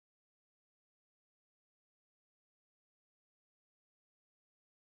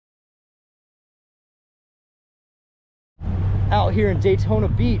out here in Daytona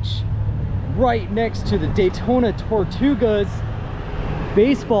Beach, right next to the Daytona Tortugas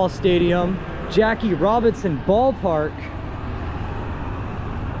baseball stadium, Jackie Robinson Ballpark.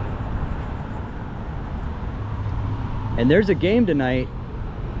 And there's a game tonight.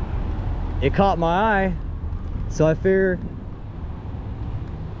 It caught my eye, so I figure,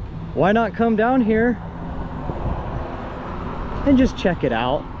 why not come down here and just check it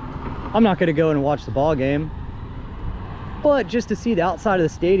out. I'm not gonna go and watch the ball game, but just to see the outside of the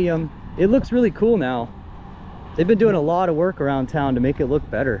stadium, it looks really cool now. They've been doing a lot of work around town to make it look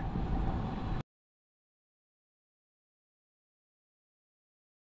better.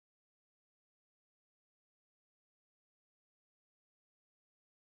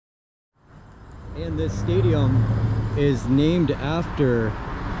 And this stadium is named after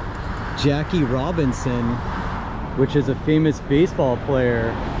Jackie Robinson, which is a famous baseball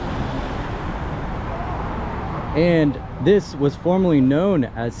player. And this was formerly known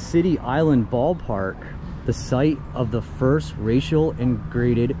as City Island Ballpark, the site of the first racial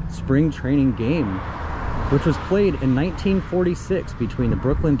integrated spring training game, which was played in 1946 between the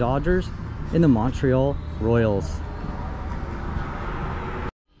Brooklyn Dodgers and the Montreal Royals.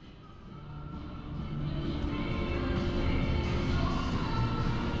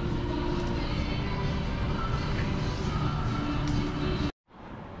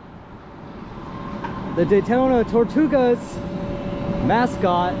 The Daytona Tortugas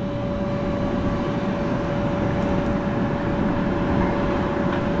mascot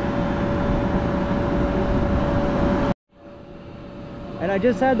and I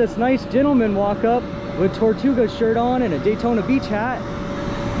just had this nice gentleman walk up with Tortuga shirt on and a Daytona Beach hat,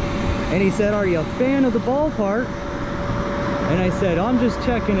 and he said, "Are you a fan of the ballpark?" And I said, "I'm just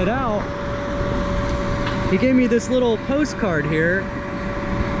checking it out." He gave me this little postcard here,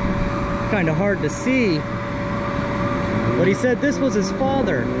 kind of hard to see, but he said this was his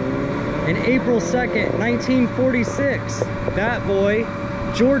father in April 2nd, 1946. That boy,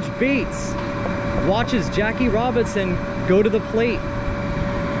 George Bates, watches Jackie Robinson go to the plate.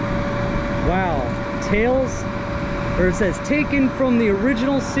 Wow. Tales, or it says taken from the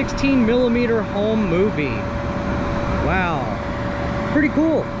original 16mm home movie. Wow, pretty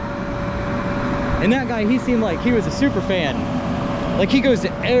cool. And that guy, he seemed like he was a super fan. Like, he goes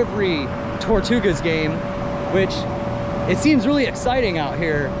to every Tortugas game, which it seems really exciting out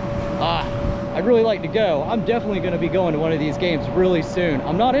here. I'd really like to go. I'm definitely going to be going to one of these games really soon.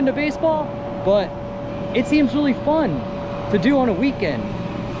 I'm not into baseball, but it seems really fun to do on a weekend,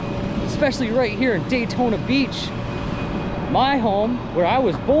 especially right here in Daytona Beach, my home, where I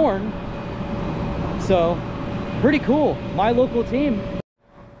was born. So pretty cool. My local team.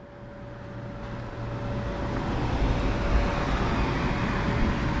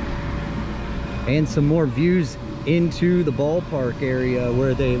 And some more views into the ballpark area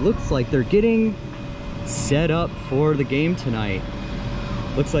where they looks like they're getting set up for the game tonight.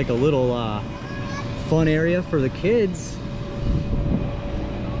 Looks like a little fun area for the kids.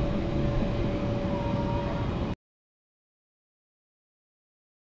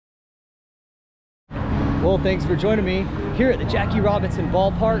 Well, thanks for joining me here at the Jackie Robinson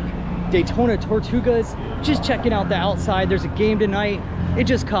Ballpark, Daytona Tortugas. Just checking out the outside. There's a game tonight. It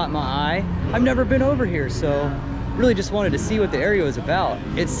just caught my eye. I've never been over here, so really just wanted to see what the area was about.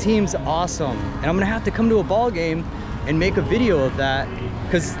 It seems awesome, and I'm gonna have to come to a ball game and make a video of that,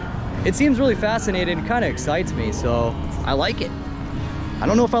 because it seems really fascinating and kind of excites me, so I like it. I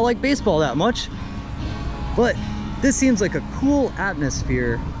don't know if I like baseball that much, but this seems like a cool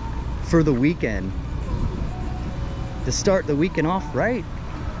atmosphere for the weekend, to start the weekend off right.